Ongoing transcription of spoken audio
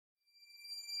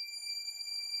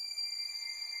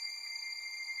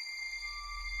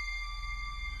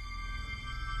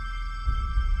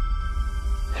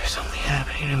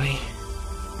talking to me.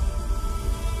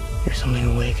 There's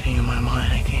something awakening in my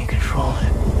mind. I can't control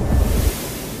it.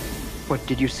 What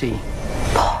did you see?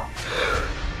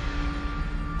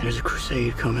 There's a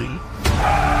crusade coming.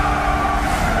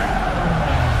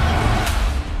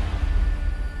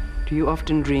 Do you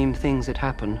often dream things that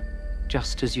happen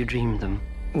just as you dreamed them?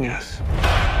 Yes.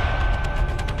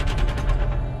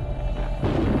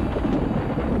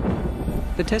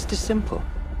 The test is simple.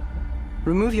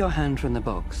 Remove your hand from the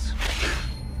box,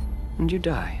 and you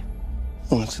die.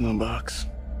 What's in the box?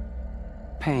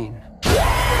 Pain.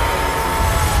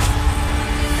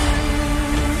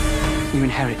 You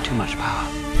inherit too much power.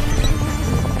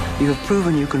 You have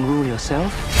proven you can rule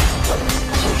yourself.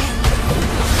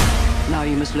 Now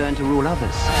you must learn to rule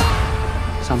others.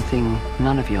 Something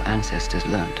none of your ancestors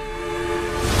learned.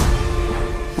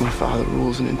 My father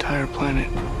rules an entire planet.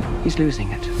 He's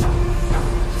losing it.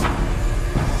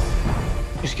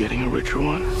 He's getting a richer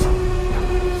one.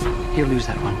 He'll lose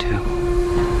that one too.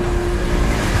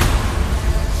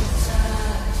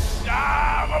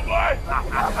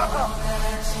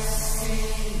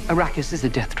 Arrakis is a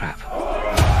death trap.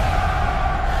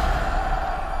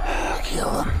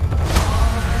 Kill them.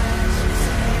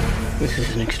 This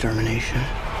is an extermination.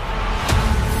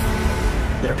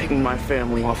 They're picking my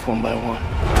family off one by one.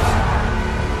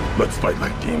 Let's fight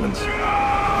like demons.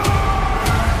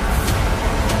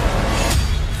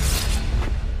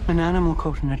 An animal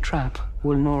caught in a trap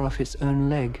will gnaw off its own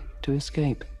leg to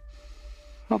escape.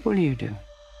 What will you do?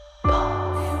 I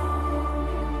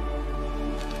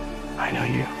know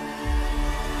you.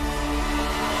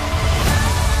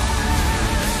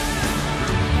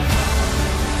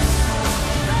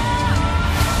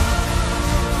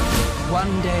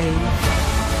 One day,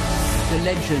 the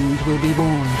legend will be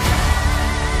born.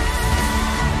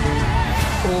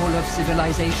 All of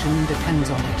civilization depends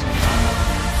on it.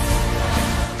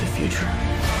 The future.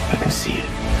 I can see it.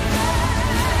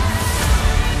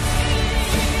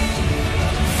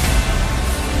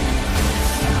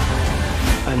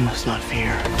 I must not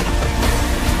fear.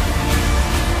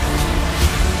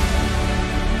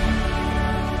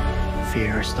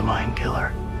 Fear is the mind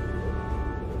killer.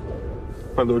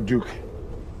 My Lord Duke.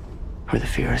 Where the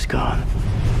fear is gone,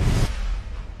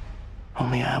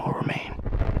 only I will remain.